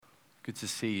good to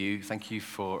see you. Thank you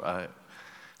for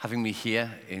having me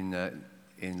here in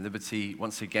Liberty.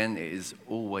 Once again, it is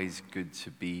always good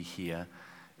to be here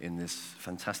in this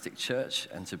fantastic church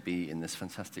and to be in this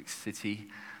fantastic city.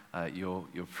 You're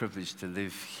privileged to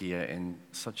live here in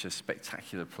such a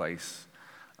spectacular place.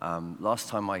 Last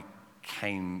time I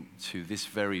came to this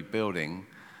very building,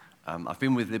 I've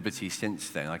been with Liberty since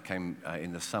then. I came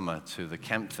in the summer to the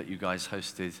camp that you guys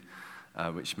hosted,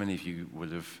 which many of you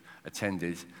would have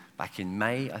attended back in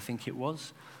May, I think it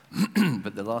was.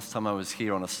 But the last time I was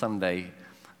here on a Sunday,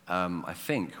 I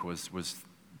think, was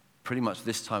pretty much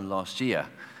this time last year.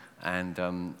 And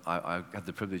I had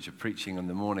the privilege of preaching in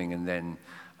the morning, and then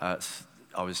I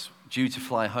was due to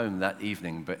fly home that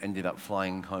evening, but ended up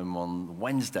flying home on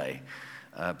Wednesday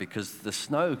because the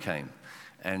snow came.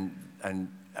 And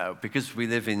because we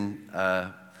live in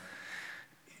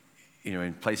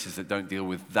places that don't deal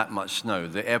with that much snow,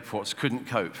 the airports couldn't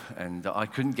cope, and I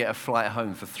couldn't get a flight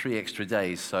home for 3 extra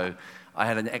days. So I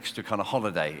had an extra kind of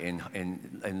holiday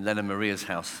in Lena Maria's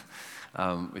house,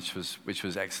 which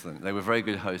was excellent. They were very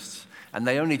good hosts, and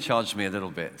they only charged me a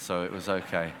little bit, so it was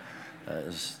okay.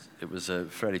 It was a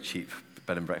fairly cheap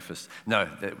bed and breakfast. No,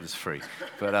 it was free,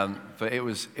 but it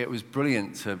was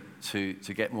brilliant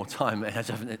to get more time and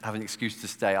have an excuse to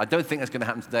stay. I don't think that's going to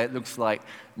happen today. It looks like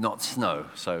not snow,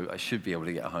 so I should be able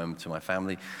to get home to my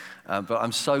family. But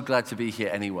I'm so glad to be here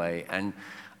anyway. And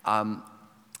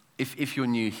if you're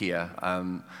new here,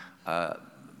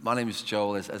 my name is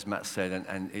Joel, as Matt said,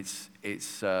 and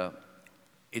it's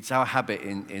our habit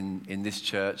in this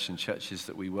church and churches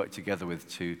that we work together with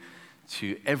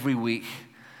to every week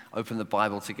open the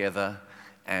Bible together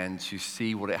and to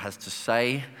see what it has to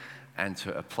say and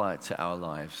to apply it to our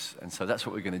lives. And so that's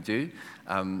what we're going to do.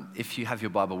 If you have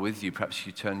your Bible with you, perhaps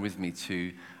you turn with me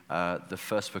to the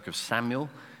first book of Samuel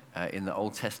in the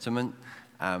Old Testament.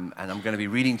 And I'm going to be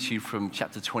reading to you from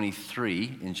chapter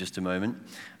 23 in just a moment,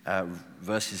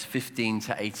 verses 15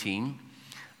 to 18.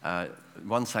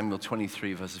 1 Samuel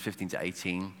 23, verses 15 to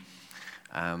 18.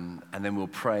 And then we'll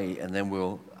pray, and then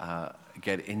we'll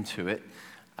get into it.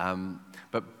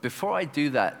 But before I do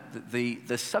that,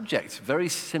 the subject, very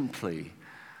simply,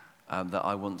 that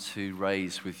I want to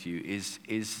raise with you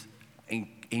is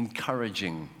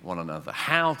encouraging one another.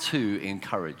 How to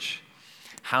encourage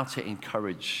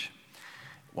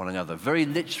one another. Very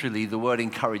literally, the word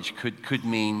encourage could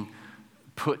mean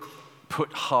put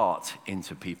heart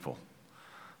into people,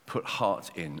 put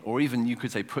heart in, or even you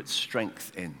could say put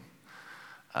strength in,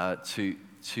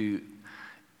 to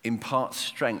impart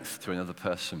strength to another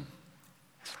person.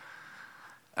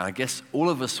 And I guess all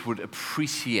of us would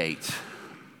appreciate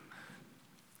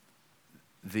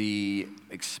the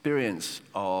experience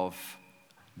of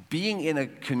being in a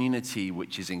community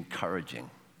which is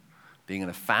encouraging, being in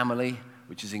a family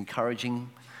which is encouraging,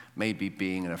 maybe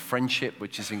being in a friendship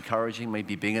which is encouraging,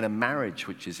 maybe being in a marriage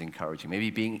which is encouraging,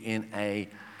 maybe being in a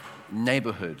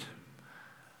neighborhood,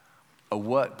 a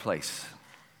workplace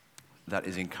that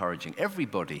is encouraging.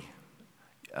 Everybody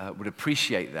would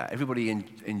appreciate that. Everybody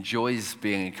enjoys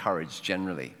being encouraged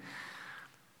generally.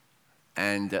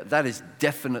 And that is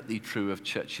definitely true of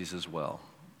churches as well.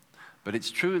 But it's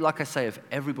true, like I say, of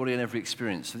everybody and every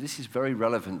experience. So this is very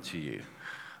relevant to you,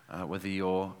 whether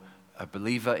you're a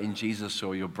believer in Jesus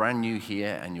or you're brand new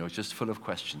here and you're just full of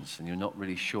questions and you're not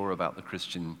really sure about the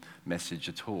Christian message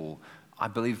at all. I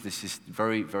believe this is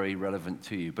very, very relevant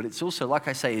to you. But it's also, like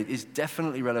I say, it is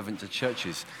definitely relevant to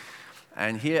churches.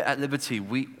 And here at Liberty,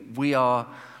 we are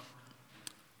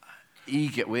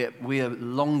eager, we are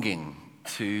longing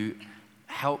to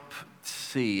help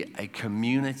see a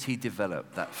community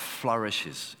develop that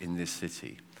flourishes in this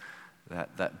city,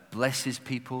 that blesses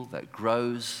people, that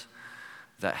grows,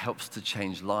 that helps to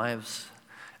change lives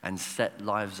and set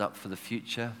lives up for the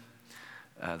future,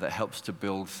 that helps to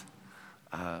build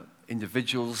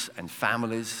individuals and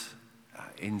families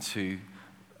into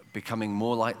becoming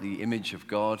more like the image of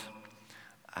God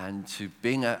and to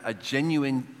being a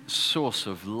genuine source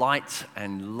of light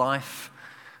and life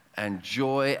and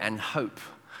joy and hope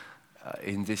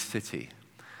in this city.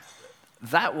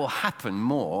 That will happen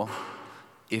more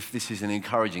if this is an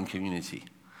encouraging community.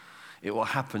 It will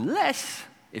happen less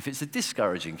if it's a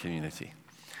discouraging community.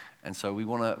 And so we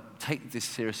want to take this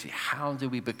seriously. How do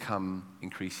we become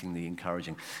increasingly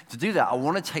encouraging? To do that, I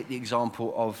want to take the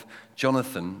example of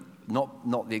Jonathan,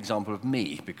 not the example of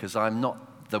me, because I'm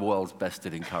not the world's best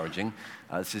at encouraging.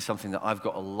 This is something that I've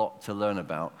got a lot to learn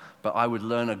about, but I would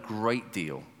learn a great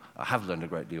deal. I have learned a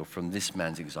great deal from this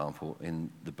man's example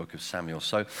in the book of Samuel.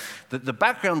 So the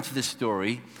background to this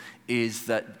story is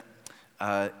that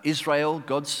Israel,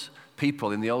 God's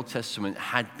people in the Old Testament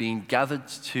had been gathered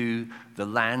to the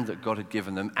land that God had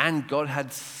given them, and God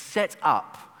had set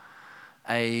up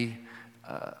a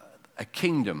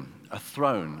kingdom, a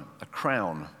throne, a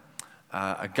crown,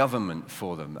 a government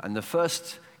for them. And the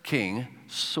first king,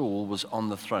 Saul, was on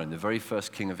the throne, the very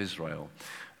first king of Israel.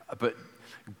 But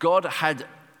God had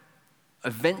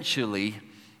eventually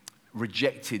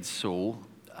rejected Saul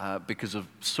because of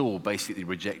Saul basically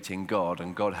rejecting God,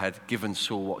 and God had given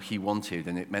Saul what he wanted,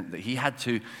 and it meant that he had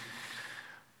to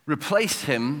replace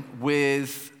him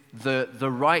with the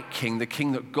right king, the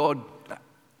king that God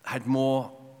had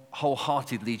more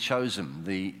wholeheartedly chosen,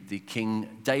 the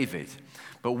King David.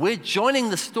 But we're joining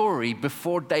the story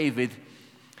before David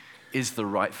is the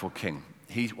rightful king.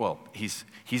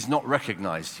 He's not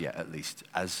recognized yet, at least,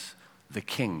 as the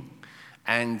king.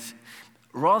 And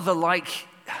rather like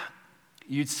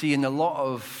you'd see in a lot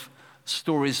of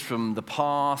stories from the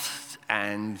past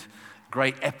and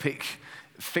great epic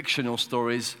fictional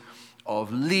stories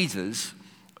of leaders,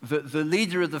 the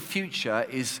leader of the future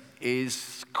is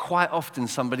quite often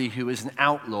somebody who is an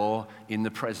outlaw in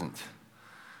the present.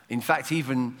 In fact,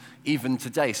 even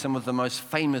today, some of the most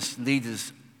famous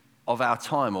leaders of our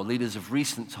time, or leaders of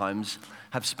recent times,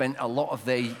 have spent a lot of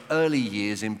their early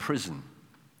years in prison.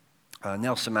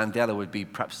 Nelson Mandela would be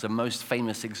perhaps the most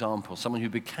famous example, someone who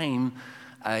became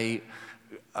a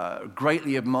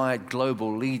greatly admired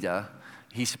global leader.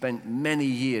 He spent many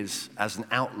years as an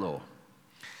outlaw.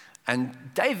 And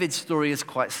David's story is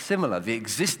quite similar. The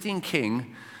existing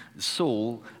king,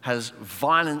 Saul, has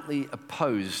violently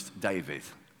opposed David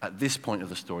at this point of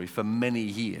the story for many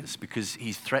years because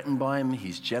he's threatened by him,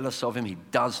 he's jealous of him, he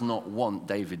does not want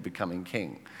David becoming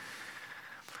king.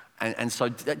 And so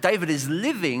David is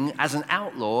living as an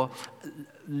outlaw,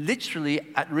 literally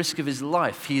at risk of his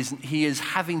life. He is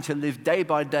having to live day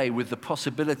by day with the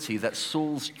possibility that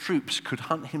Saul's troops could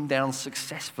hunt him down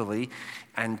successfully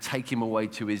and take him away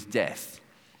to his death.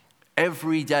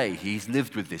 Every day he's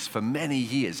lived with this for many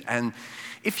years. And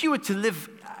if you were to live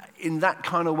in that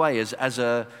kind of way as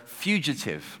a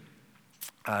fugitive,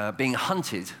 being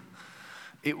hunted,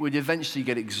 it would eventually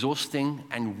get exhausting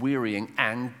and wearying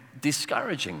and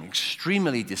discouraging,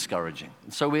 extremely discouraging.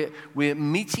 So we're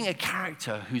meeting a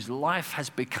character whose life has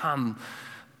become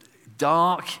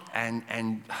dark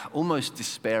and almost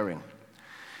despairing.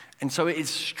 And so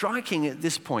it's striking at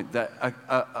this point that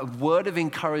a word of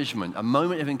encouragement, a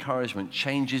moment of encouragement,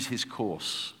 changes his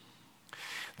course.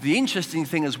 The interesting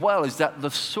thing as well is that the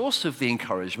source of the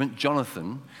encouragement,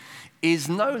 Jonathan, is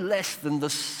no less than the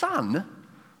son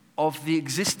of the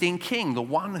existing king, the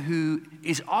one who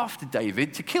is after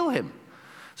David to kill him.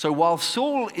 So while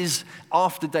Saul is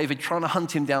after David trying to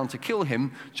hunt him down to kill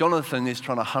him, Jonathan is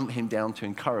trying to hunt him down to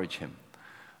encourage him.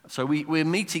 So we're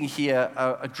meeting here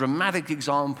a dramatic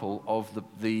example of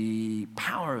the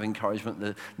power of encouragement,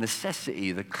 the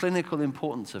necessity, the clinical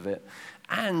importance of it,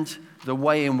 and the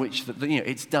way in which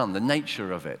it's done, the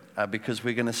nature of it, because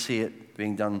we're going to see it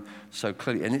being done so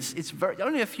clearly. And it's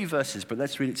only a few verses, but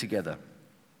let's read it together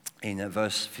in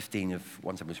verse 15 of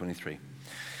 1 Samuel 23.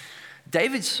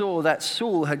 David saw that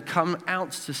Saul had come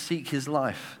out to seek his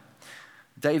life.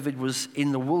 David was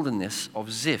in the wilderness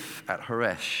of Ziph at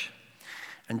Horesh.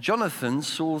 And Jonathan,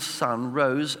 Saul's son,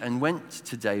 rose and went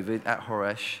to David at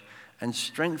Horesh and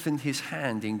strengthened his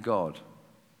hand in God.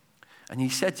 And he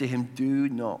said to him, "Do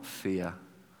not fear,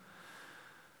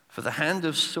 for the hand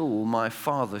of Saul, my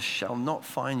father, shall not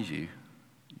find you.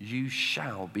 You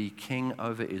shall be king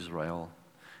over Israel,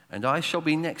 and I shall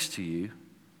be next to you.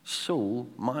 Saul,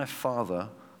 my father,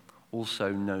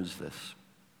 also knows this."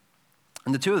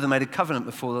 And the two of them made a covenant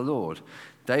before the Lord.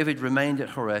 David remained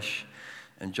at Horesh,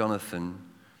 and Jonathan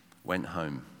went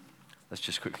home. Let's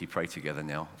just quickly pray together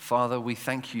now. Father, we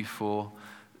thank you for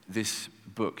this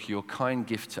book, your kind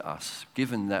gift to us,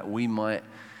 given that we might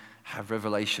have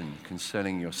revelation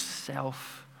concerning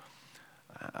yourself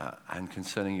and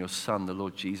concerning your Son, the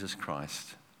Lord Jesus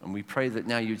Christ. And we pray that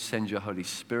now you'd send your Holy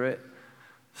Spirit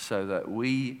so that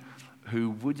we who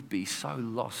would be so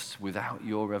lost without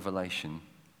your revelation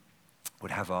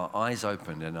would have our eyes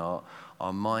opened and our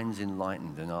minds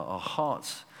enlightened and our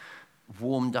hearts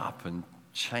warmed up and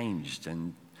changed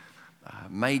and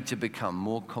made to become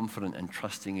more confident and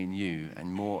trusting in you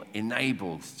and more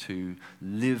enabled to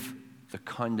live the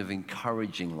kind of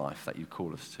encouraging life that you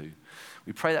call us to.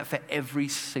 We pray that for every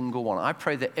single one. I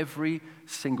pray that every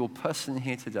single person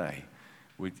here today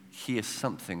would hear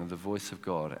something of the voice of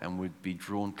God and would be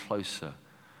drawn closer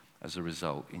as a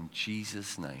result. In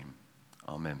Jesus' name,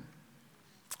 amen.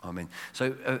 Amen.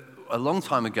 So a long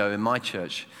time ago in my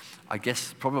church, I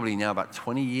guess probably now about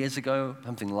 20 years ago,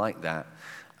 something like that,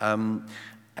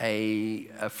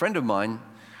 a friend of mine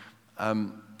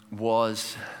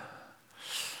was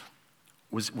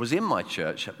in my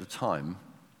church at the time,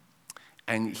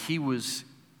 and he was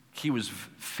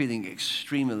feeling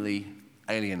extremely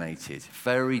alienated,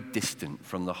 very distant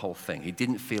from the whole thing. He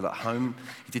didn't feel at home.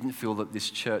 He didn't feel that this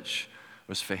church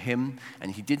was for him,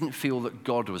 and he didn't feel that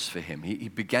God was for him. He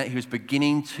was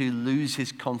beginning to lose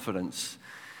his confidence,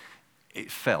 it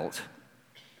felt,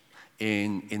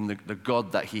 in the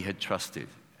God that he had trusted.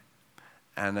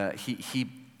 And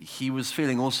he was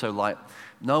feeling also like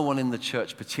no one in the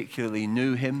church particularly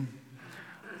knew him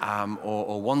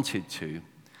or wanted to.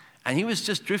 And he was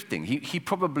just drifting. He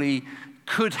probably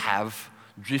could have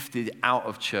drifted out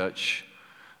of church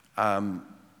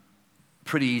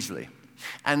pretty easily.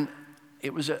 And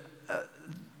it was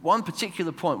one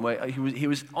particular point where he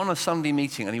was on a Sunday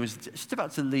meeting and he was just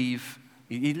about to leave.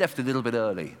 He left a little bit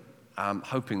early,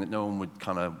 hoping that no one would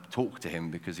kind of talk to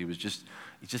him because he just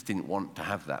didn't want to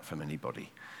have that from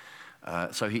anybody.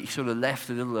 So he sort of left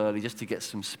a little early just to get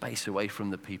some space away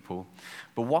from the people.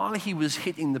 But while he was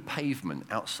hitting the pavement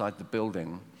outside the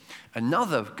building,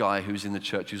 another guy who's in the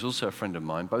church, who's also a friend of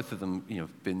mine, both of them,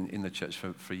 been in the church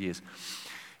for years,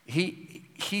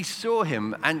 he saw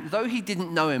him, and though he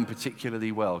didn't know him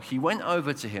particularly well, he went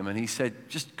over to him and he said,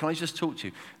 "Can I just talk to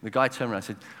you?" And the guy turned around and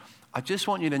said, "I just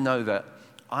want you to know that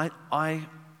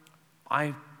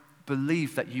I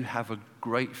believe that you have a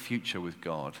great future with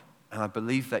God. And I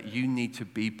believe that you need to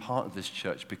be part of this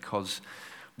church because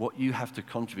what you have to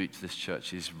contribute to this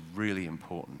church is really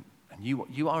important. And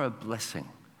you are a blessing.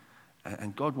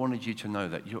 And God wanted you to know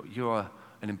that you are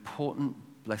an important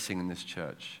blessing in this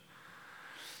church."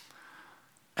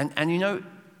 And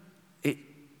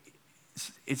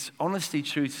it's honestly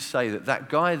true to say that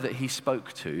guy that he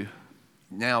spoke to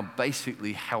now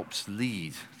basically helps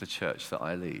lead the church that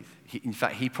I lead. In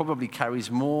fact, he probably carries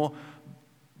more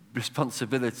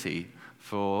responsibility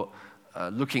for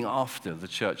looking after the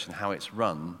church and how it's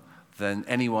run than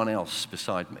anyone else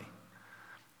beside me.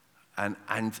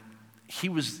 And he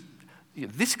was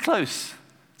this close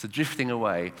to drifting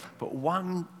away, but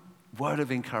one word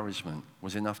of encouragement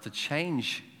was enough to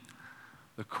change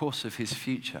the course of his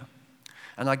future.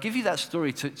 And I give you that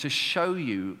story to show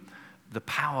you the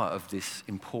power of this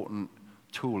important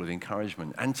tool of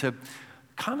encouragement and to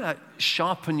kind of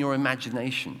sharpen your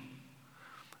imagination.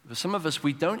 For some of us,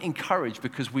 we don't encourage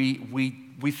because we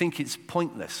think it's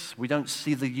pointless. We don't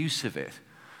see the use of it.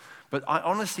 But I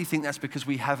honestly think that's because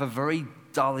we have a very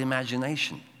dull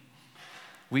imagination.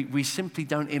 We simply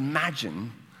don't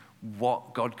imagine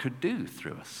what God could do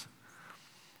through us.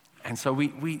 And so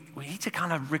we need to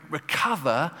kind of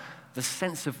recover the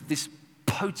sense of this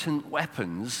potent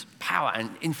weapon's power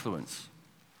and influence.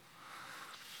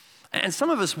 And some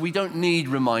of us, we don't need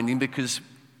reminding because,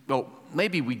 well,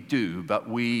 maybe we do, but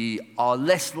we are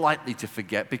less likely to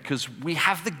forget because we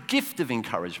have the gift of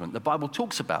encouragement. The Bible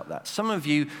talks about that. Some of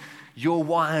you, you're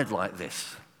wired like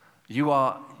this. You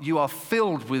are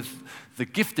filled with the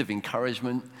gift of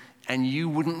encouragement, and you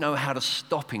wouldn't know how to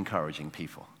stop encouraging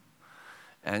people.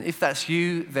 And if that's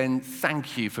you, then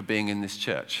thank you for being in this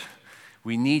church.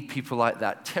 We need people like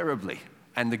that terribly.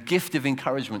 And the gift of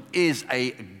encouragement is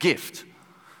a gift,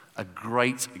 a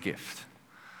great gift.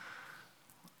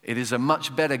 It is a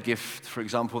much better gift, for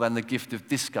example, than the gift of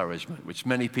discouragement, which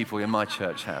many people in my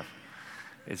church have.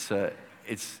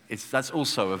 That's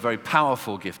also a very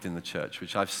powerful gift in the church,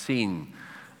 which I've seen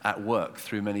at work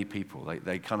through many people.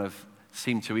 They kind of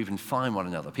seem to even find one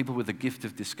another. People with the gift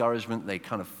of discouragement, they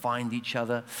kind of find each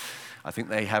other. I think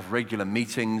they have regular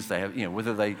meetings. They have,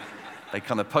 whether they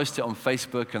kind of post it on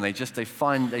Facebook and they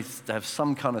have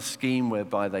some kind of scheme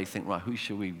whereby they think, right, who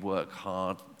should we work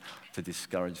hard to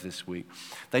discourage this week?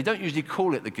 They don't usually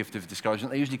call it the gift of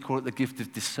discouragement. They usually call it the gift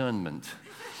of discernment.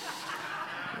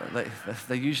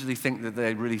 They usually think that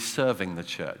they're really serving the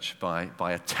church by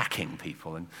attacking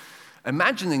people and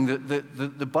imagining that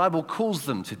the Bible calls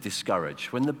them to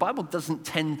discourage, when the Bible doesn't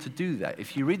tend to do that.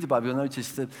 If you read the Bible, you'll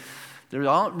notice that there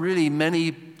aren't really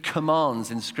many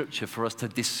commands in Scripture for us to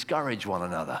discourage one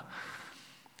another.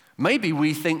 Maybe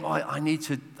we think, I need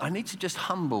to just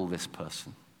humble this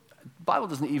person. The Bible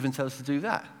doesn't even tell us to do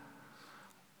that.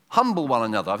 Humble one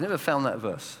another. I've never found that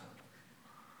verse.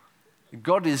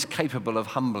 God is capable of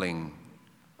humbling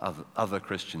other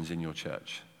Christians in your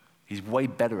church. He's way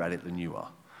better at it than you are.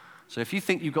 So if you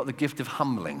think you've got the gift of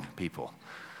humbling people,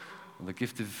 or the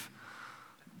gift of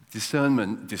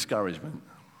discernment, discouragement,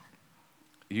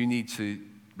 you need to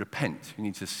repent. You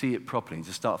need to see it properly. You need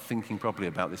to start thinking properly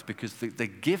about this, because the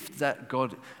gift that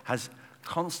God has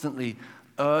constantly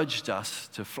urged us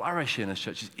to flourish in as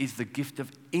churches is the gift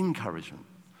of encouragement.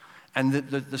 And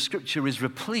the scripture is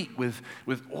replete with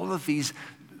all of these,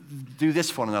 do this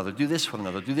for one another, do this for one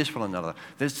another, do this for one another.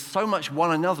 There's so much one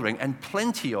anothering, and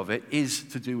plenty of it is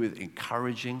to do with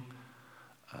encouraging,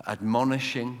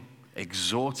 admonishing,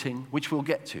 exhorting, which we'll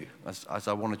get to, as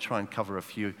I want to try and cover a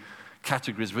few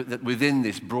categories within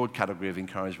this broad category of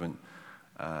encouragement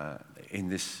in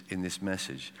this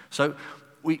message. So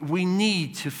we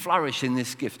need to flourish in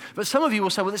this gift. But some of you will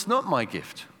say, well, it's not my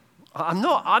gift. I'm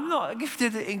not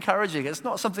gifted at encouraging. It's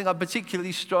not something I'm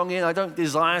particularly strong in. I don't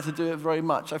desire to do it very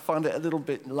much. I find it a little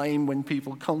bit lame when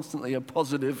people constantly are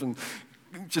positive and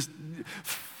just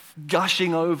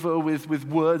gushing over with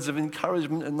words of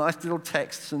encouragement and nice little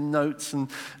texts and notes and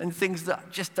things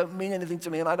that just don't mean anything to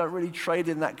me, and I don't really trade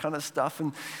in that kind of stuff.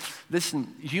 And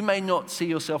listen, you may not see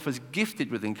yourself as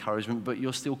gifted with encouragement, but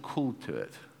you're still called to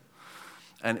it.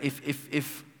 And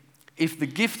if the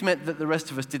gift meant that the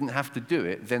rest of us didn't have to do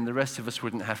it, then the rest of us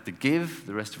wouldn't have to give,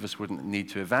 the rest of us wouldn't need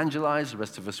to evangelize, the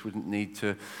rest of us wouldn't need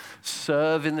to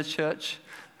serve in the church.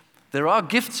 There are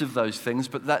gifts of those things,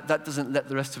 but that doesn't let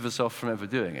the rest of us off from ever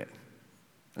doing it.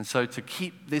 And so to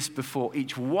keep this before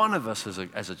each one of us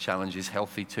as a challenge is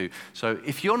healthy too. So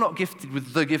if you're not gifted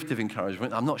with the gift of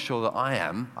encouragement, I'm not sure that I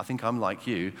am. I think I'm like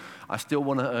you. I still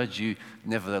want to urge you,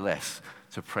 nevertheless,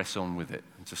 to press on with it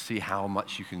and to see how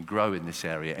much you can grow in this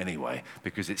area anyway,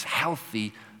 because it's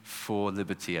healthy for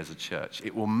Liberty as a church.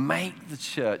 It will make the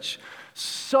church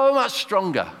so much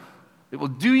stronger. It will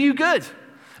do you good.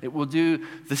 It will do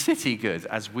the city good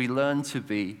as we learn to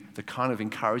be the kind of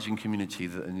encouraging community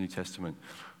that the New Testament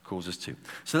calls us to.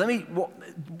 So let me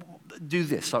do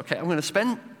this. Okay, I'm going to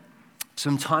spend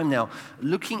some time now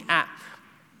looking at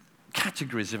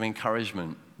categories of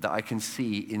encouragement that I can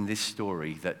see in this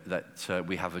story that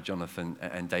we have of Jonathan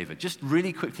and David. Just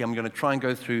really quickly, I'm going to try and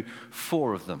go through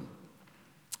 4 of them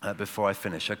before I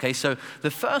finish. Okay, so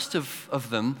the first of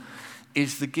them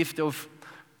is the gift of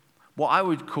what I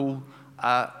would call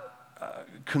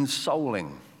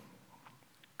consoling.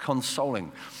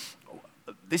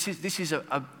 This is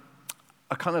a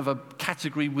kind of a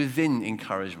category within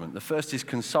encouragement. The first is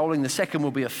consoling, the second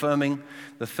will be affirming,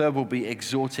 the third will be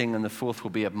exhorting, and the fourth will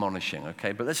be admonishing,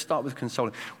 okay? But let's start with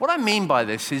consoling. What I mean by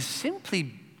this is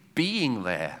simply being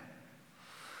there.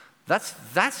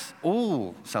 That's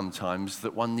all sometimes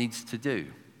that one needs to do.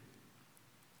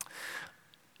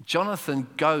 Jonathan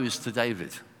goes to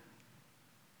David.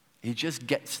 He just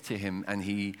gets to him and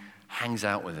he hangs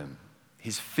out with him.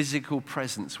 His physical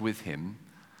presence with him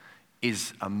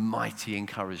is a mighty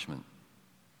encouragement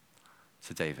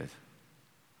to David.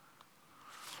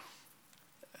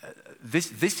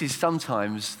 This is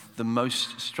sometimes the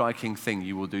most striking thing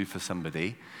you will do for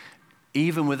somebody,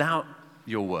 even without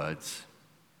your words.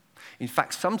 In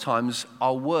fact, sometimes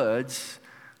our words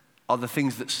are the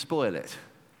things that spoil it.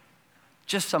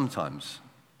 Just sometimes,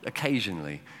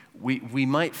 occasionally. We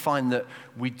might find that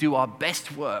we do our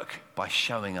best work by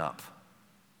showing up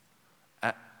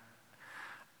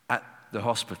at the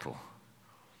hospital,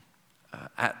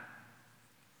 at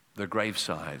the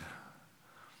graveside.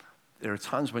 There are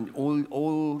times when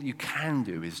all you can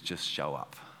do is just show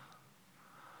up.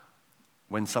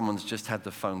 When someone's just had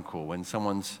the phone call, when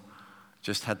someone's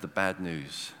just had the bad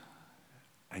news,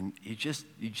 and you just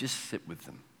sit with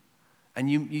them. And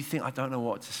you think, I don't know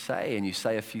what to say, and you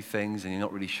say a few things, and you're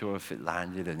not really sure if it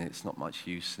landed, and it's not much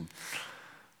use.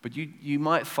 But you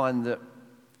might find that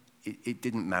it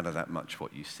didn't matter that much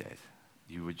what you said.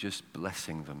 You were just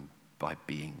blessing them by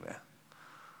being there.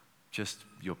 Just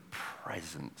your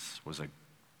presence was a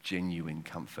genuine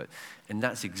comfort. And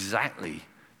that's exactly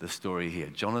the story here.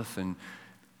 Jonathan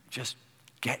just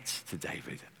gets to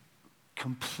David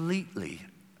completely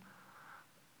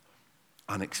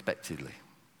unexpectedly.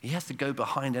 He has to go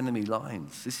behind enemy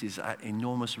lines. This is at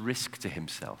enormous risk to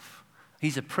himself.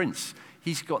 He's a prince.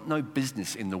 He's got no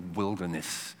business in the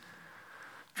wilderness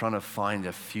trying to find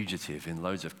a fugitive in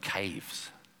loads of caves.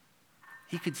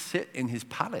 He could sit in his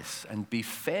palace and be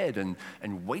fed and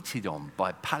waited on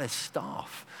by palace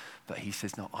staff. But he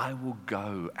says, no, I will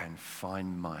go and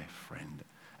find my friend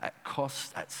at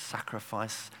cost, at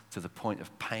sacrifice, to the point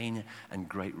of pain and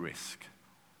great risk.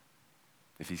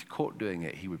 If he's caught doing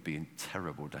it, he would be in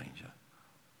terrible danger.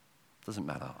 Doesn't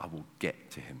matter, I will get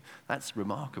to him. That's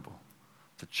remarkable.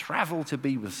 To travel to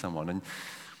be with someone. And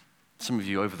some of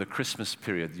you over the Christmas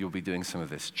period, you'll be doing some of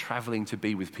this, traveling to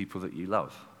be with people that you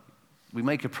love. We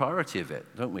make a priority of it,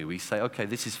 don't we? We say, okay,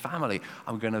 this is family.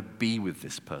 I'm going to be with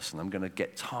this person. I'm going to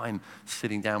get time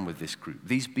sitting down with this group.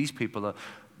 These people are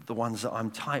the ones that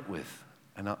I'm tight with.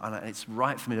 And it's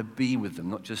right for me to be with them,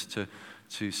 not just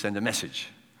to send a message.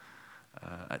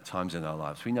 at times in our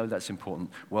lives. We know that's important.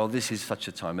 Well, this is such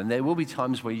a time. And there will be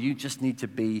times where you just need to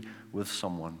be with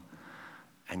someone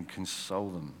and console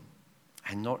them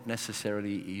and not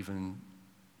necessarily even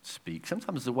speak.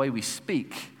 Sometimes the way we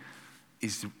speak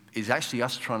is actually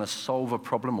us trying to solve a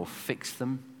problem or fix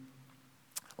them.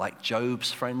 Like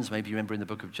Job's friends, maybe you remember in the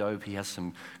book of Job, he has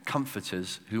some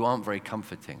comforters who aren't very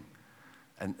comforting.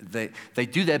 And they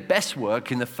do their best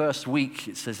work in the first week.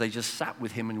 It says they just sat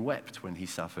with him and wept when he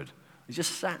suffered. They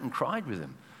just sat and cried with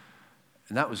him.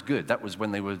 And that was good. That was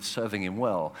when they were serving him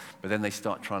well. But then they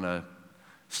start trying to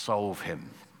solve him,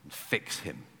 fix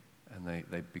him. And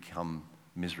they become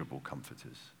miserable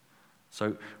comforters.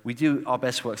 So we do our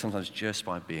best work sometimes just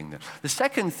by being there. The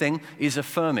second thing is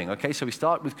affirming. Okay, so we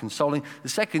start with consoling. The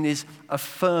second is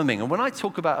affirming. And when I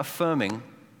talk about affirming,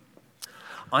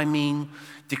 I mean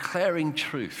declaring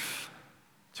truth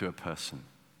to a person,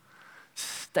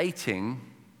 stating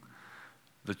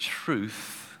the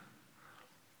truth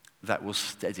that will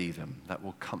steady them, that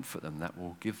will comfort them, that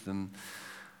will give them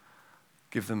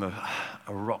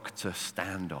a rock to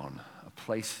stand on, a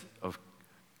place of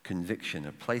conviction,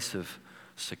 a place of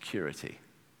security,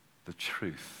 the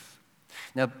truth.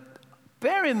 Now,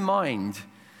 bear in mind,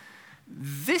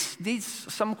 this needs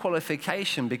some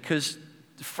qualification because,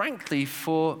 frankly,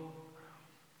 for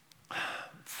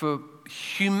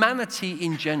humanity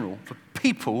in general, for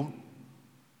people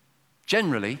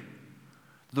generally,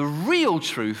 the real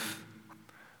truth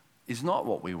is not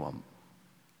what we want.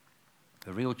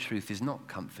 The real truth is not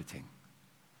comforting.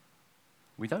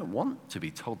 We don't want to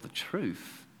be told the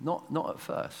truth, not at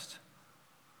first.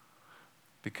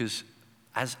 Because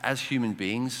as human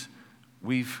beings,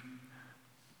 we've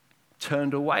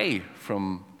turned away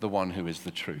from the one who is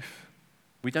the truth.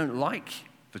 We don't like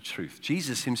the truth.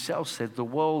 Jesus himself said the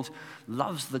world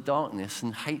loves the darkness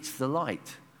and hates the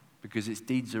light because its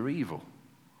deeds are evil.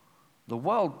 The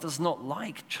world does not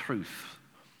like truth.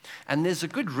 And there's a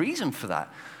good reason for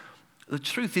that. The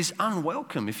truth is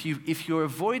unwelcome. If you're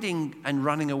avoiding and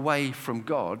running away from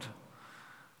God,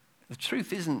 the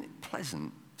truth isn't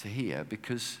pleasant to hear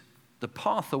because the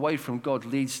path away from God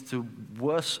leads to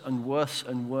worse and worse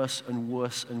and worse and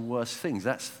worse and worse things.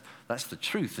 That's the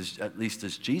truth, at least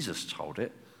as Jesus told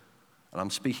it. And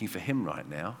I'm speaking for him right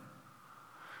now.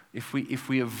 If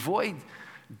we avoid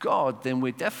God, then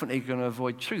we're definitely going to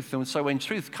avoid truth. And so when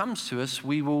truth comes to us,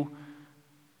 we will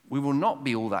not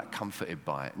be all that comforted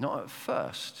by it, not at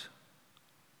first.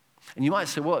 And you might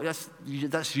say, well,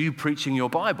 that's you preaching your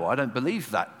Bible. I don't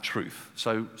believe that truth.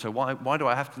 So why do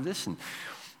I have to listen?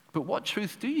 But what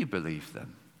truth do you believe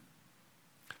then?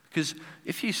 Because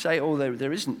if you say, oh,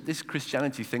 there isn't, this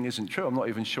Christianity thing isn't true, I'm not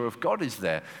even sure if God is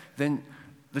there, then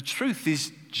the truth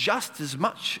is just as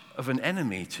much of an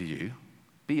enemy to you.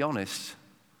 Be honest.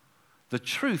 The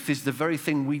truth is the very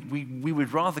thing we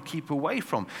would rather keep away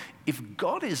from. If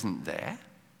God isn't there,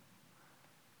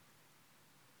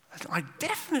 I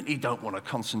definitely don't want to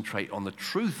concentrate on the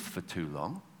truth for too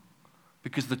long,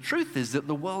 because the truth is that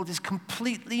the world is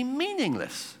completely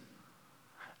meaningless.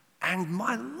 And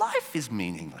my life is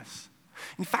meaningless.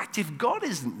 In fact, if God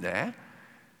isn't there,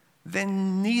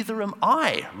 then neither am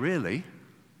I, really.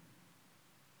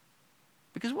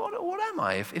 Because what am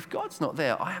I? If God's not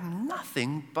there, I am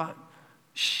nothing but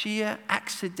sheer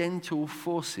accidental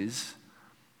forces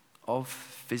of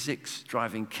physics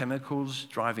driving chemicals,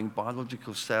 driving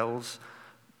biological cells,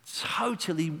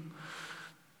 totally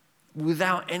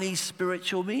without any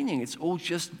spiritual meaning. It's all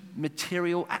just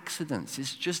material accidents.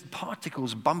 It's just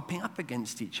particles bumping up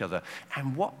against each other.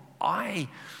 And what I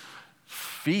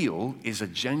feel is a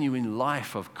genuine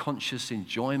life of conscious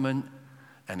enjoyment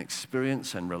and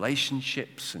experience and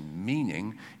relationships and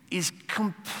meaning is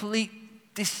complete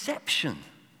deception.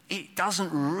 It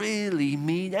doesn't really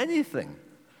mean anything.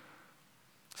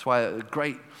 That's why a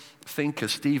great thinker,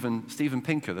 Steven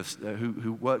Pinker,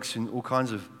 who works in all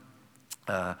kinds of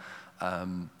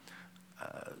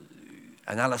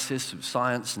analysis of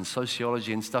science and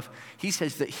sociology and stuff, he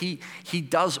says that he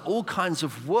does all kinds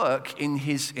of work in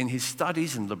his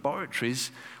studies and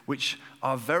laboratories, which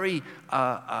are very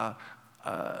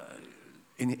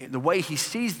in the way he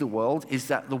sees the world is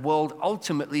that the world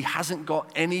ultimately hasn't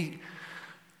got any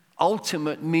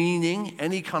ultimate meaning,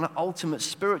 any kind of ultimate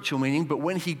spiritual meaning, but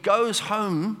when he goes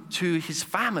home to his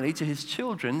family, to his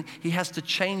children, he has to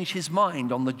change his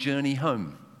mind on the journey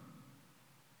home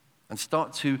and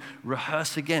start to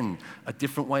rehearse again a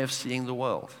different way of seeing the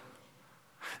world.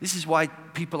 This is why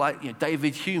people like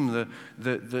David Hume,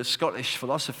 the Scottish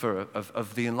philosopher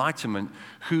of the Enlightenment,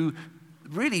 who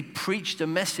really preached a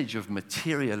message of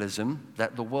materialism,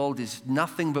 that the world is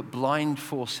nothing but blind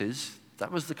forces,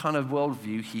 That was the kind of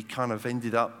worldview he kind of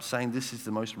ended up saying, this is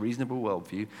the most reasonable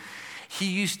worldview. He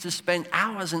used to spend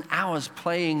hours and hours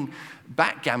playing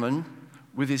backgammon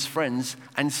with his friends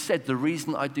and said, the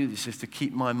reason I do this is to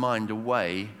keep my mind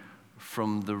away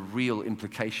from the real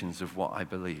implications of what I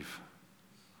believe.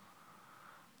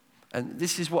 And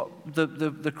this is what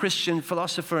the Christian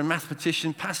philosopher and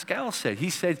mathematician Pascal said.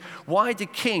 He said, why do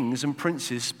kings and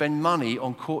princes spend money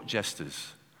on court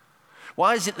jesters?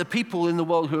 Why is it the people in the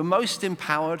world who are most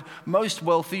empowered, most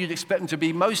wealthy, you'd expect them to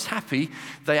be most happy,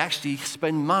 they actually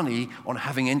spend money on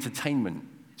having entertainment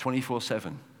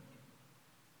 24/7?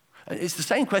 It's the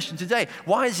same question today.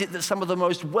 Why is it that some of the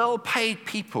most well-paid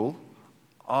people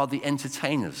are the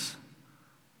entertainers?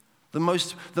 The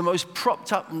most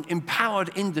propped up and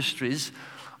empowered industries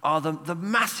are the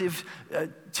massive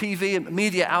TV and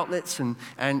media outlets and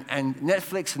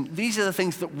Netflix. And these are the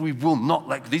things that we will not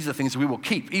like. These are the things that we will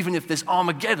keep. Even if there's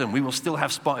Armageddon, we will still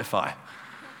have Spotify.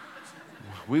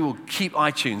 We will keep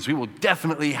iTunes. We will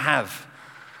definitely have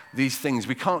these things.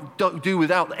 We can't do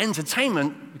without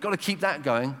entertainment. We've got to keep that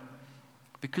going.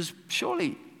 Because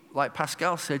surely, like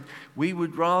Pascal said, we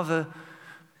would rather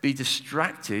be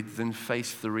distracted than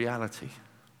face the reality.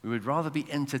 We would rather be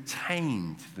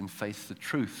entertained than face the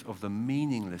truth of the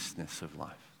meaninglessness of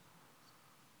life.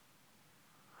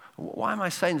 Why am I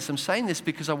saying this? I'm saying this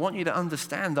because I want you to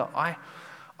understand that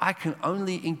I can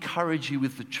only encourage you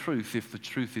with the truth if the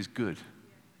truth is good.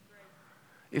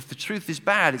 If the truth is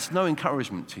bad, it's no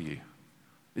encouragement to you.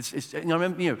 I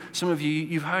remember, some of you,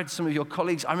 you've heard some of your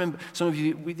colleagues. I remember some of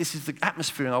you, this is the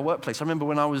atmosphere in our workplace. I remember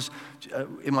when I was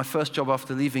in my first job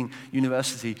after leaving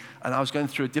university, and I was going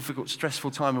through a difficult,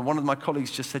 stressful time, and one of my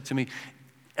colleagues just said to me,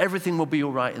 everything will be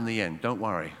all right in the end, don't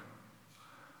worry.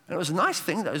 And it was a nice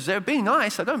thing. They were being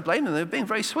nice. I don't blame them. They were being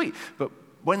very sweet. But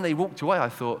when they walked away, I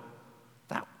thought,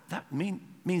 that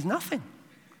means nothing.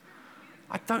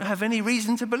 I don't have any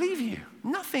reason to believe you.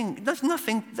 Nothing. There's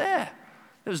nothing there.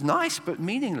 It was nice, but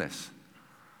meaningless.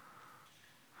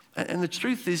 And the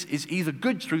truth is either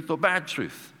good truth or bad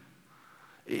truth.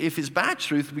 If it's bad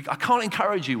truth, I can't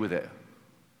encourage you with it.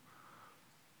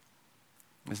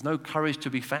 There's no courage to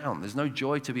be found. There's no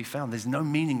joy to be found. There's no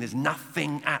meaning. There's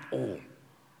nothing at all.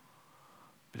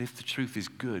 But if the truth is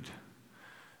good,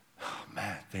 oh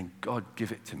man, then God,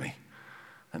 give it to me.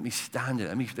 Let me stand it.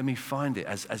 Let me find it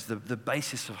as the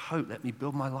basis of hope. Let me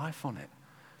build my life on it.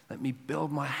 Let me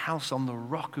build my house on the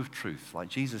rock of truth, like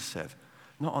Jesus said,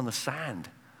 not on the sand.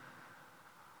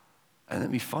 And let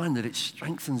me find that it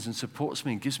strengthens and supports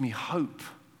me and gives me hope,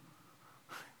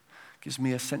 gives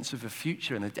me a sense of a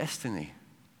future and a destiny.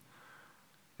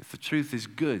 If the truth is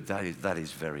good, that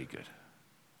is very good.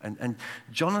 And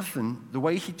Jonathan, the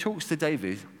way he talks to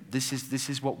David, this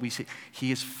is what we see.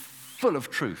 He is full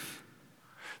of truth.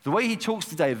 The way he talks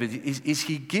to David is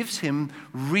he gives him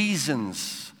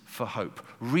reasons for hope,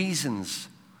 reasons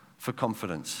for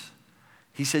confidence.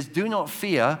 He says, do not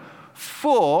fear,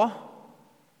 for,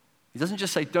 he doesn't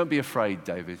just say, don't be afraid,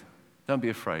 David. Don't be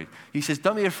afraid. He says,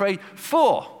 don't be afraid,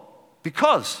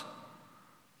 because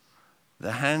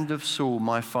the hand of Saul,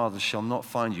 my father, shall not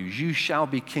find you. You shall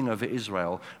be king over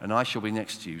Israel, and I shall be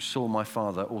next to you. Saul, my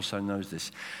father, also knows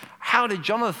this. How did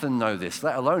Jonathan know this,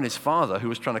 let alone his father, who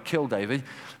was trying to kill David?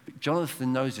 But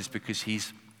Jonathan knows this because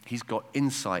he's got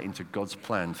insight into God's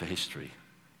plan for history.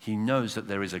 He knows that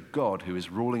there is a God who is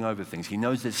ruling over things. He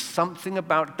knows there's something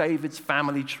about David's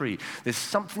family tree. There's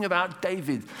something about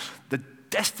David. The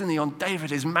destiny on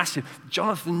David is massive.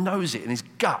 Jonathan knows it in his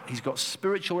gut. He's got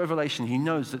spiritual revelation. He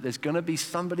knows that there's going to be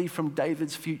somebody from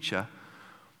David's future.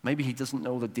 Maybe he doesn't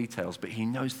know all the details, but he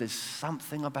knows there's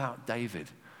something about David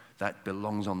that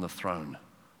belongs on the throne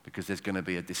because there's going to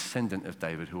be a descendant of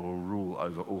David who will rule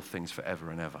over all things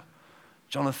forever and ever.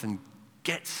 Jonathan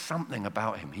gets something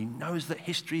about him. He knows that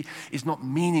history is not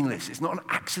meaningless. It's not an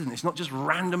accident. It's not just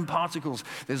random particles.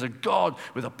 There's a God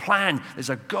with a plan. There's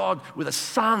a God with a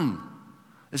son.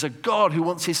 There's a God who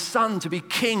wants his son to be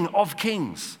king of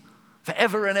kings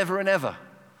forever and ever and ever.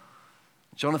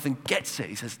 Jonathan gets it.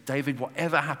 He says, David,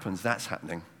 whatever happens, that's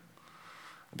happening.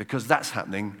 Because that's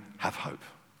happening, have hope.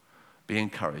 Be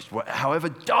encouraged. However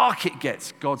dark it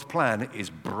gets, God's plan is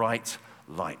bright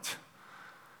light.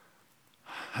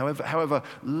 However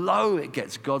low it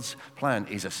gets, God's plan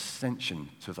is ascension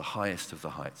to the highest of the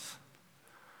heights.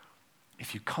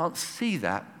 If you can't see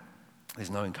that, there's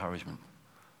no encouragement.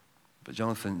 But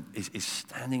Jonathan is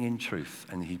standing in truth,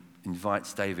 and he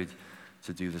invites David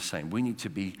to do the same. We need to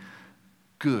be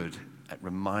good at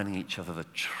reminding each other the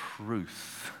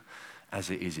truth as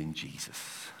it is in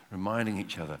Jesus. Reminding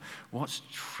each other what's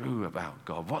true about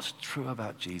God, what's true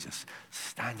about Jesus.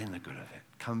 Stand in the good of it.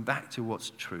 Come back to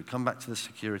what's true. Come back to the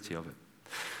security of it.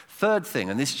 third thing,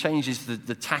 and this changes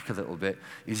the tack a little bit,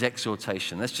 is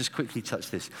exhortation. Let's just quickly touch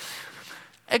this.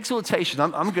 Exhortation,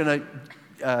 I'm going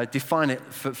to define it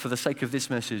for the sake of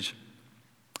this message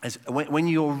as when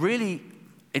you're really,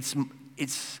 it's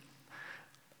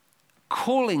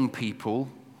calling people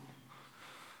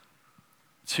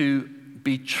to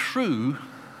be true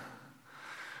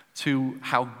to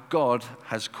how God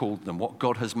has called them, what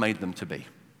God has made them to be.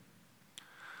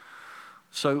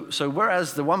 So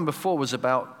whereas the one before was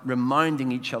about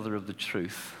reminding each other of the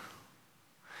truth,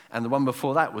 and the one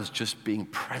before that was just being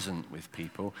present with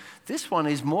people, this one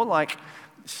is more like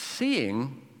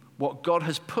seeing what God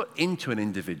has put into an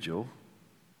individual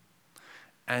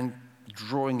and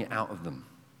drawing it out of them,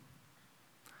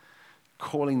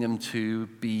 calling them to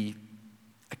be,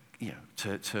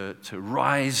 to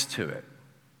rise to it,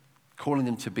 calling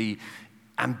them to be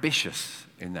ambitious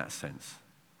in that sense.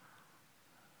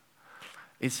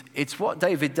 It's what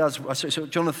David does, it's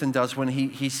what Jonathan does when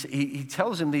he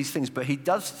tells him these things, but he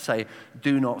does say,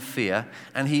 do not fear,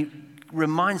 and he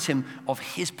reminds him of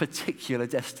his particular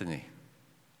destiny.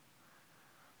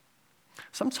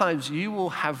 Sometimes you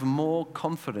will have more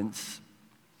confidence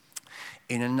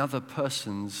in another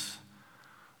person's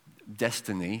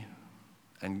destiny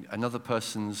and another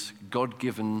person's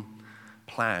God-given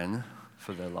plan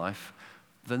for their life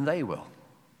than they will.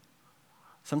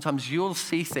 Sometimes you'll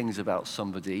see things about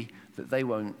somebody that they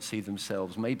won't see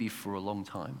themselves, maybe for a long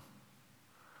time.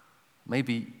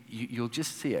 Maybe you'll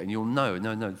just see it and you'll know,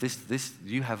 no, this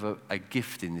you have a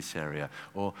gift in this area,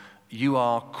 or you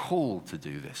are called to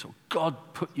do this, or God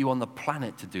put you on the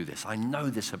planet to do this. I know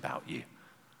this about you.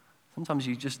 Sometimes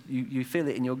you feel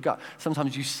it in your gut.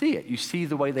 Sometimes you see it. You see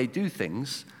the way they do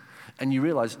things, and you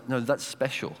realize, no, that's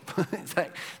special.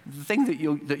 The thing that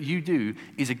you do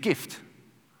is a gift.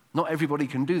 Not everybody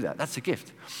can do that. That's a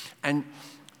gift. And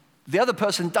the other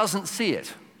person doesn't see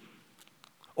it.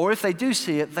 Or if they do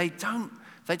see it, they don't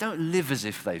live as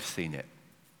if they've seen it.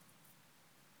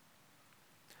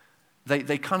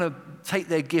 They kind of take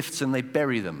their gifts and they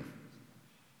bury them.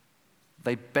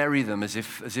 They bury them as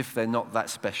if they're not that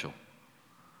special.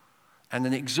 And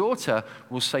an exhorter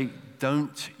will say,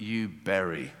 don't you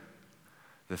bury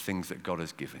the things that God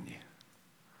has given you.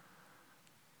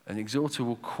 An exhorter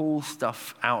will call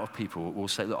stuff out of people, will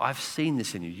say, look, I've seen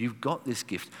this in you. You've got this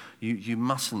gift. You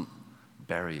mustn't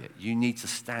bury it. You need to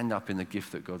stand up in the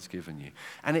gift that God's given you.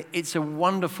 And it's a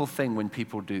wonderful thing when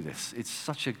people do this. It's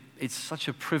such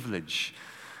a privilege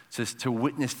to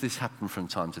witness this happen from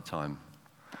time to time.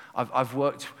 I've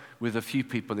worked with a few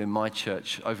people in my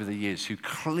church over the years who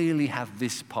clearly have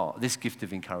this gift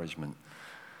of encouragement.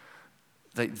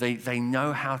 They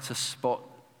know how to spot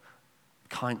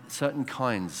certain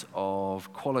kinds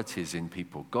of qualities in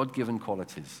people, God-given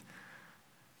qualities,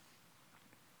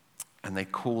 and they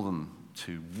call them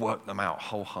to work them out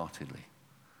wholeheartedly.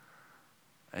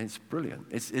 And it's brilliant.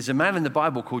 There's a man in the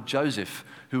Bible called Joseph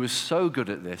who was so good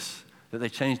at this that they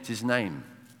changed his name.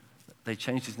 They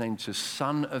changed his name to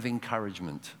Son of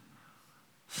Encouragement.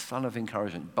 Son of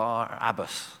Encouragement,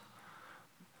 Barabbas.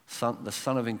 The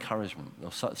Son of Encouragement.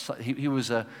 He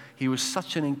was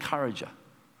such an encourager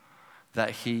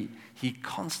that he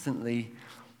constantly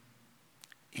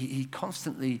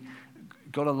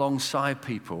got alongside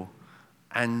people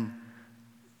and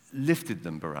lifted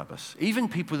them, Barabbas. Even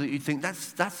people that you'd think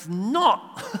that's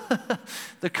not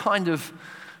the kind of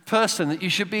person that you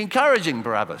should be encouraging,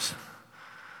 Barabbas.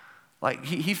 Like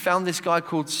he found this guy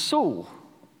called Saul,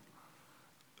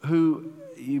 who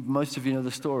most of you know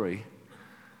the story,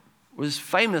 was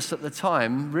famous at the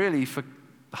time really for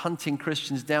hunting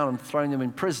Christians down and throwing them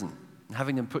in prison and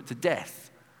having them put to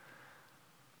death.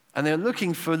 And they're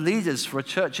looking for leaders for a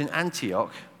church in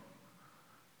Antioch.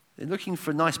 They're looking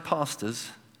for nice pastors.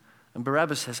 And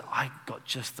Barabbas says, I got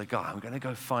just the guy. I'm going to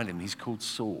go find him. He's called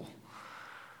Saul.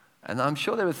 And I'm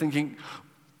sure they were thinking,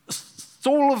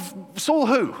 Saul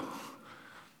who?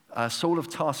 Saul of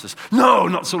Tarsus. No,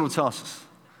 not Saul of Tarsus.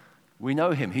 We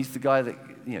know him. He's the guy that,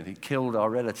 he killed our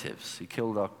relatives. He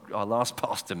killed our last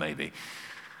pastor, maybe.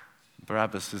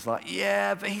 Barabbas is like,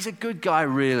 yeah, but he's a good guy,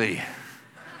 really.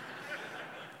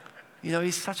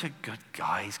 He's such a good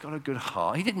guy. He's got a good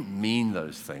heart. He didn't mean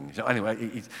those things.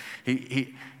 Anyway,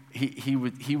 he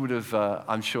would have,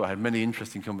 I'm sure, had many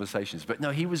interesting conversations. But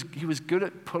no, he was good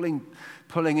at pulling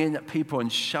in at people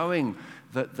and showing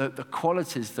the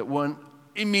qualities that weren't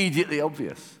immediately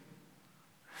obvious.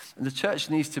 And the church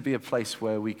needs to be a place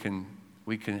where we can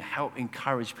help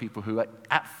encourage people who,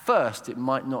 at first, it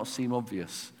might not seem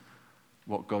obvious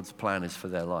what God's plan is for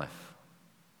their life.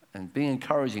 And being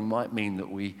encouraging might mean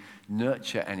that we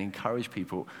nurture and encourage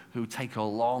people who take a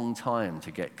long time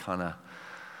to get kind of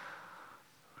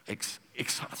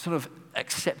sort of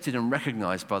accepted and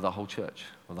recognized by the whole church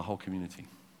or the whole community.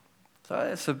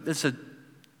 So it's a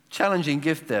challenging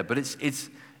gift there, but it's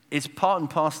part and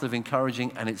parcel of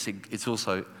encouraging, and it's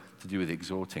also to do with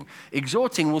exhorting.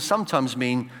 Exhorting will sometimes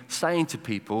mean saying to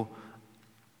people,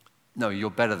 no, you're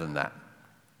better than that.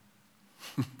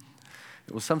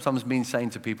 It will sometimes mean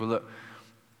saying to people, look,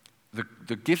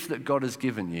 the gift that God has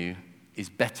given you is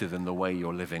better than the way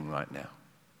you're living right now.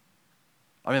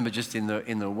 I remember just in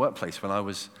the workplace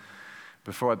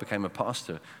before I became a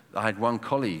pastor, I had one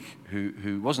colleague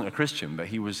who wasn't a Christian, but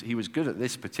he was good at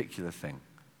this particular thing.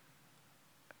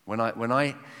 When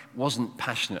I wasn't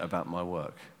passionate about my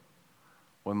work,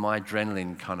 when my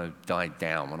adrenaline kind of died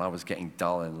down, when I was getting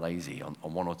dull and lazy on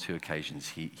one or two occasions,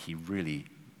 he really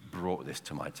brought this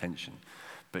to my attention.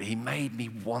 But he made me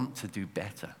want to do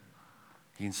better.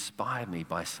 He inspired me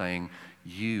by saying,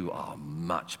 you are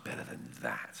much better than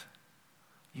that.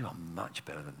 You are much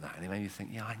better than that. And it made me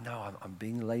think, yeah, I know, I'm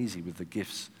being lazy with the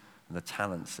gifts and the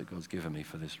talents that God's given me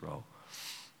for this role.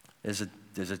 There's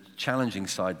a challenging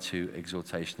side to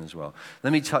exhortation as well.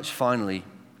 Let me touch finally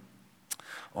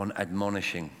on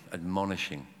admonishing.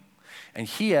 And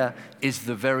here is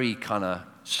the very kind of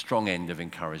strong end of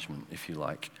encouragement, if you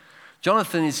like.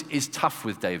 Jonathan is tough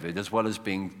with David as well as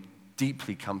being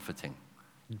deeply comforting.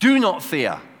 Do not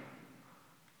fear.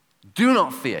 Do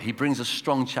not fear. He brings a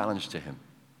strong challenge to him.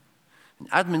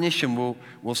 Admonition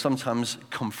will sometimes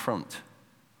confront.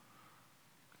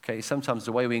 Okay, sometimes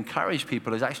the way we encourage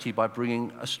people is actually by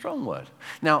bringing a strong word.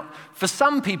 Now, for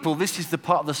some people, this is the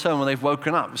part of the sermon where they've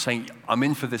woken up saying, I'm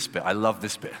in for this bit, I love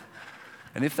this bit.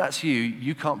 And if that's you,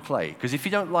 you can't play. Because if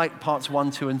you don't like parts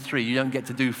 1, 2, and 3, you don't get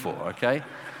to do 4, okay?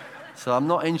 So I'm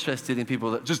not interested in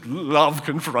people that just love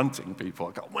confronting people.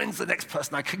 I go, when's the next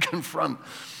person I can confront?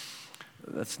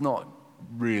 That's not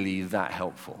really that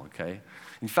helpful, okay?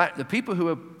 In fact, the people who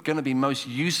are going to be most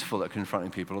useful at confronting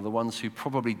people are the ones who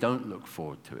probably don't look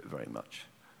forward to it very much,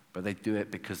 but they do it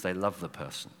because they love the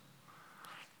person.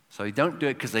 So they don't do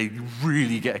it because they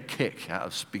really get a kick out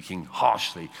of speaking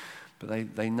harshly,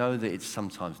 but they know that it's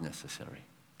sometimes necessary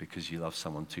because you love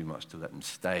someone too much to let them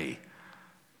stay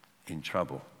in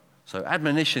trouble. So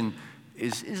admonition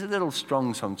is a little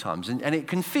strong sometimes, and it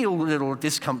can feel a little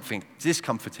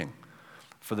discomforting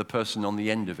for the person on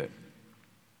the end of it.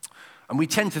 And we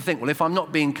tend to think, well, if I'm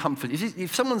not being comforted,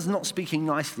 if someone's not speaking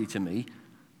nicely to me,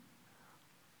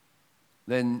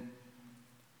 then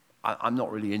I'm not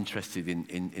really interested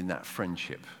in that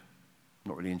friendship. I'm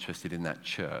not really interested in that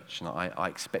church. And I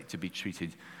expect to be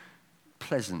treated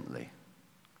pleasantly.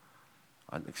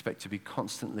 I expect to be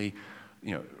constantly,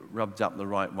 rubbed up the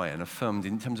right way and affirmed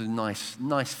in terms of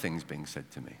nice things being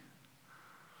said to me.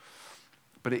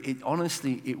 But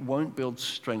honestly, it won't build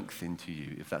strength into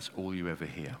you if that's all you ever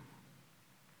hear.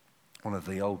 One of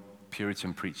the old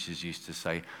Puritan preachers used to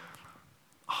say,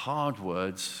 hard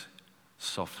words,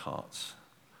 soft hearts.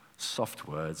 Soft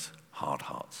words, hard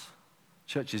hearts.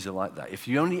 Churches are like that. If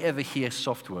you only ever hear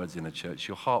soft words in a church,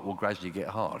 your heart will gradually get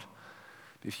hard.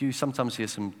 But if you sometimes hear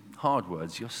some hard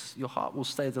words, your heart will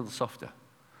stay a little softer.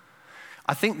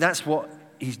 I think that's what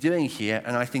he's doing here,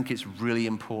 and I think it's really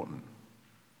important.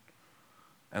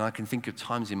 And I can think of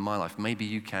times in my life, maybe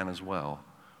you can as well,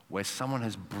 where someone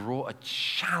has brought a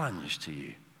challenge to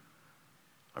you.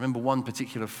 I remember one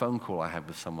particular phone call I had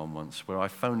with someone once where I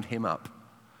phoned him up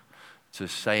to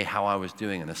say how I was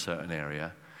doing in a certain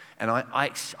area. And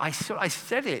I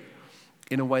said it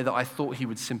in a way that I thought he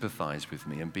would sympathize with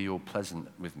me and be all pleasant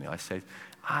with me. I said,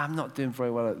 I'm not doing very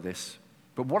well at this.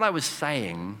 But what I was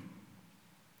saying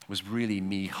was really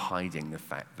me hiding the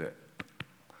fact that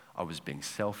I was being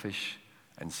selfish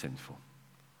and sinful.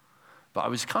 But I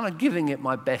was kind of giving it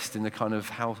my best in the kind of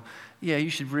you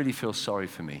should really feel sorry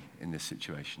for me in this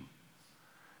situation.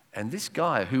 And this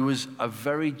guy, who was a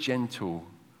very gentle,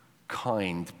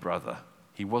 kind brother,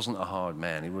 he wasn't a hard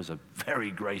man, he was a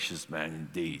very gracious man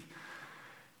indeed.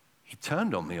 He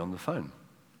turned on me on the phone.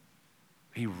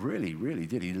 He really, really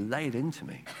did. He laid into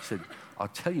me. He said, I'll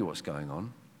tell you what's going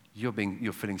on. You're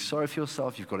feeling sorry for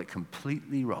yourself. You've got it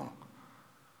completely wrong.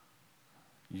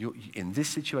 In this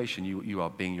situation, you are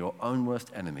being your own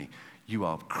worst enemy. You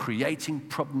are creating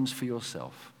problems for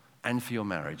yourself and for your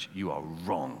marriage. You are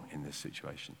wrong in this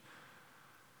situation.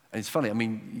 And it's funny,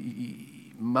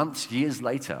 years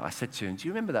later, I said to him, do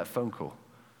you remember that phone call?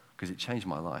 Because it changed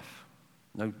my life.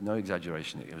 No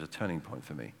exaggeration, it was a turning point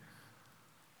for me.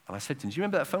 And I said to him, do you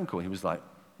remember that phone call? He was like,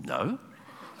 no.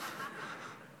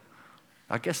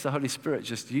 I guess the Holy Spirit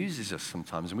just uses us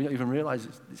sometimes, and we don't even realize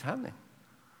it's happening.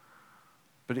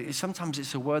 But sometimes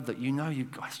it's a word that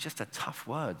it's just a tough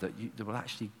word that will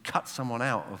actually cut someone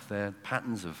out of their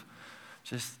patterns of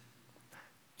just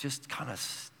just kind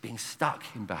of being stuck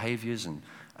in behaviors and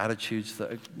attitudes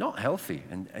that are not healthy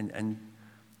and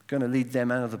going to lead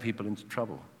them and other people into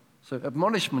trouble. So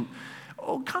admonishment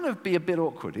will kind of be a bit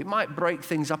awkward. It might break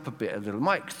things up a little. It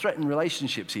might threaten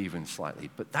relationships even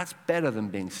slightly, but that's better than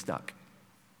being stuck.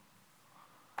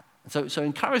 So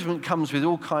encouragement comes with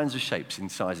all kinds of shapes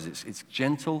and sizes. It's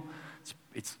gentle.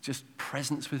 It's just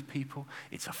presence with people.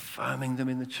 It's affirming them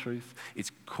in the truth.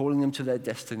 It's calling them to their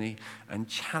destiny and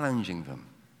challenging them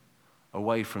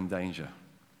away from danger.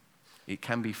 It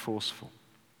can be forceful.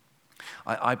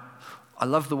 I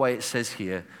love the way it says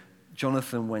here,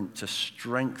 Jonathan went to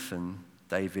strengthen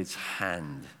David's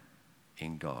hand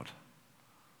in God.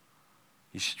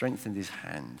 He strengthened his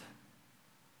hand.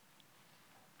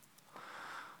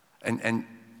 And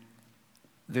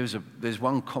there's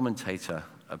one commentator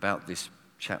about this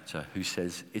chapter who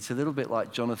says it's a little bit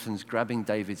like Jonathan's grabbing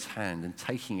David's hand and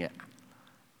taking it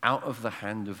out of the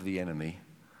hand of the enemy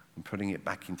and putting it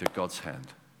back into God's hand.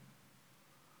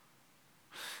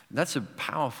 And that's a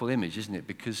powerful image, isn't it?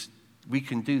 Because we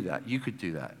can do that. You could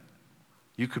do that.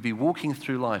 You could be walking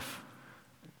through life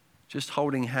just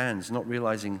holding hands, not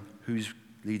realizing who's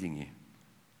leading you.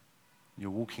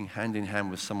 You're walking hand in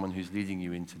hand with someone who's leading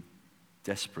you into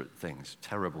desperate things,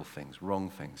 terrible things, wrong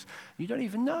things. You don't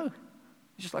even know. You're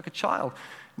just like a child.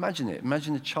 Imagine it.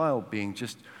 Imagine a child being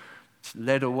just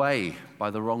led away by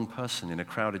the wrong person in a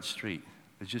crowded street.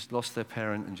 They just lost their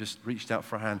parent and just reached out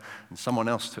for a hand, and someone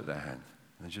else took their hand.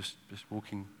 And they're just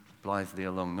walking blithely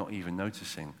along, not even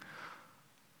noticing.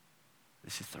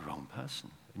 This is the wrong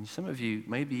person. And some of you,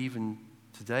 maybe even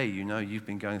today, you've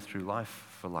been going through life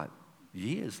for like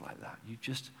years like that.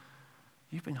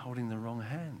 You've been holding the wrong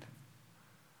hand.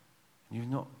 You've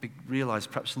not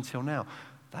realized perhaps until now,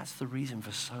 that's the reason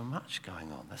for so much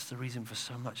going on. That's the reason for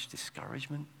so much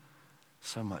discouragement,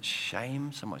 so much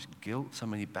shame, so much guilt, so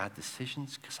many bad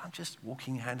decisions, because I'm just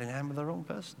walking hand in hand with the wrong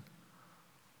person.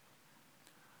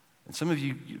 And some of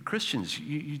you Christians,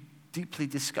 you're deeply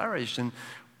discouraged. And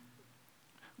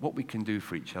what we can do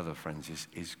for each other, friends,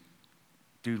 is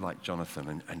do like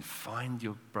Jonathan and find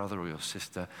your brother or your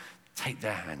sister, take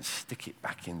their hand, stick it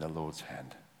back in the Lord's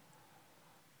hand.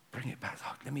 Bring it back.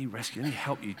 Oh, let me rescue, let me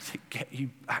help you to get you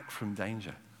back from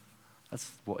danger. That's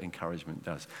what encouragement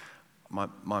does. My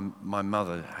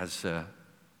mother has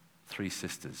 3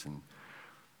 sisters, and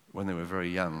when they were very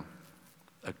young,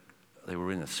 they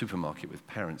were in a supermarket with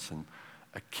parents, and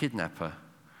a kidnapper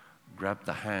grabbed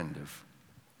the hand of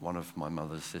one of my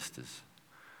mother's sisters.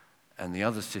 And the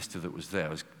other sister that was there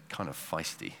was kind of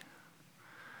feisty.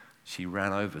 She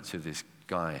ran over to this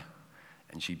guy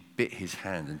and she bit his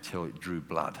hand until it drew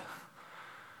blood.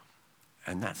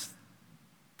 And that's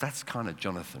kind of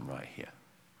Jonathan right here.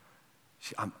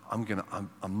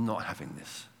 I'm not having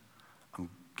this. I'm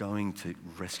going to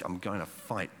risk, I'm going to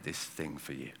fight this thing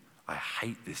for you. I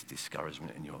hate this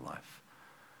discouragement in your life.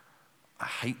 I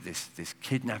hate this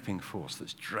kidnapping force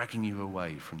that's dragging you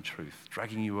away from truth,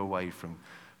 dragging you away from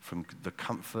the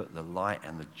comfort, the light,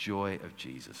 and the joy of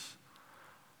Jesus.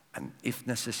 And if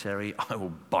necessary, I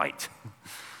will bite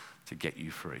to get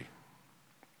you free.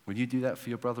 Would you do that for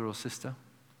your brother or sister?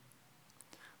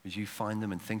 Would you find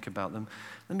them and think about them?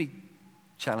 Let me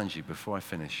challenge you before I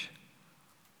finish.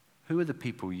 Who are the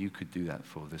people you could do that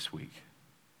for this week?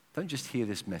 Don't just hear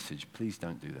this message. Please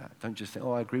don't do that. Don't just think,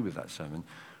 I agree with that sermon.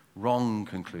 Wrong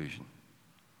conclusion.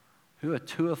 Who are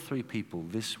 2 or 3 people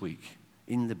this week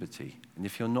in Liberty? And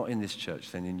if you're not in this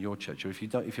church, then in your church. Or if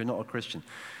you're not a Christian,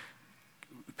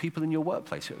 people in your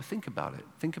workplace. Think about it.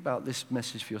 Think about this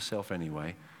message for yourself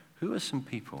anyway. Who are some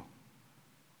people?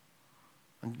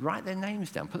 And write their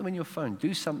names down. Put them in your phone.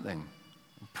 Do something.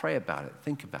 And pray about it.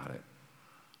 Think about it.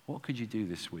 What could you do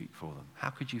this week for them? How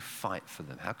could you fight for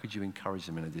them? How could you encourage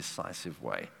them in a decisive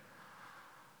way?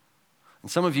 And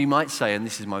some of you might say, and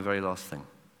this is my very last thing,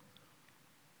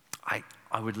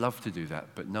 I would love to do that,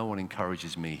 but no one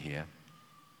encourages me here.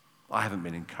 I haven't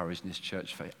been encouraged in this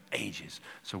church for ages,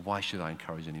 so why should I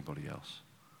encourage anybody else?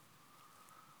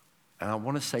 And I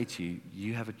want to say to you,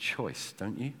 you have a choice,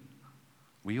 don't you?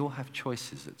 We all have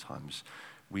choices at times.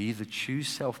 We either choose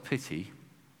self-pity.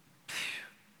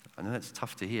 I know that's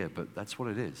tough to hear, but that's what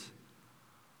it is.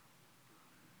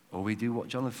 Or we do what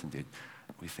Jonathan did.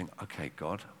 We think, okay,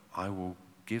 God, I will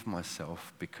give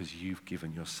myself because you've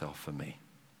given yourself for me.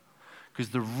 Because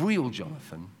the real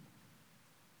Jonathan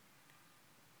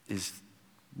is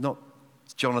not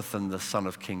Jonathan, the son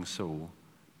of King Saul,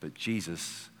 but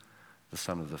Jesus, the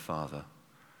son of the Father,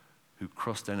 who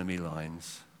crossed enemy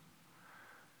lines,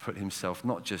 put himself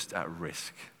not just at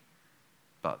risk,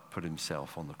 but put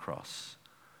himself on the cross,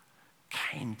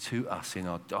 came to us in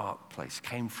our dark place,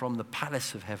 came from the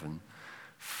palace of heaven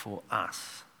for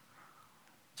us,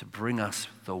 to bring us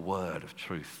the word of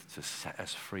truth, to set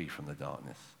us free from the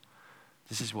darkness.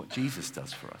 This is what Jesus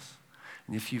does for us.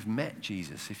 And if you've met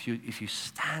Jesus, if you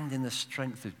stand in the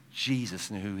strength of Jesus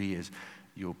and who he is,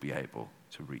 you'll be able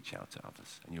to reach out to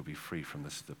others, and you'll be free from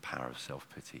the power of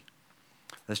self-pity.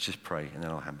 Let's just pray, and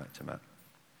then I'll hand back to Matt.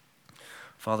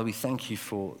 Father, we thank you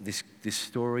for this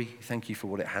story. Thank you for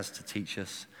what it has to teach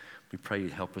us. We pray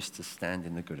you'd help us to stand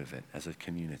in the good of it as a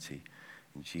community.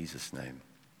 In Jesus' name,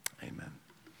 amen.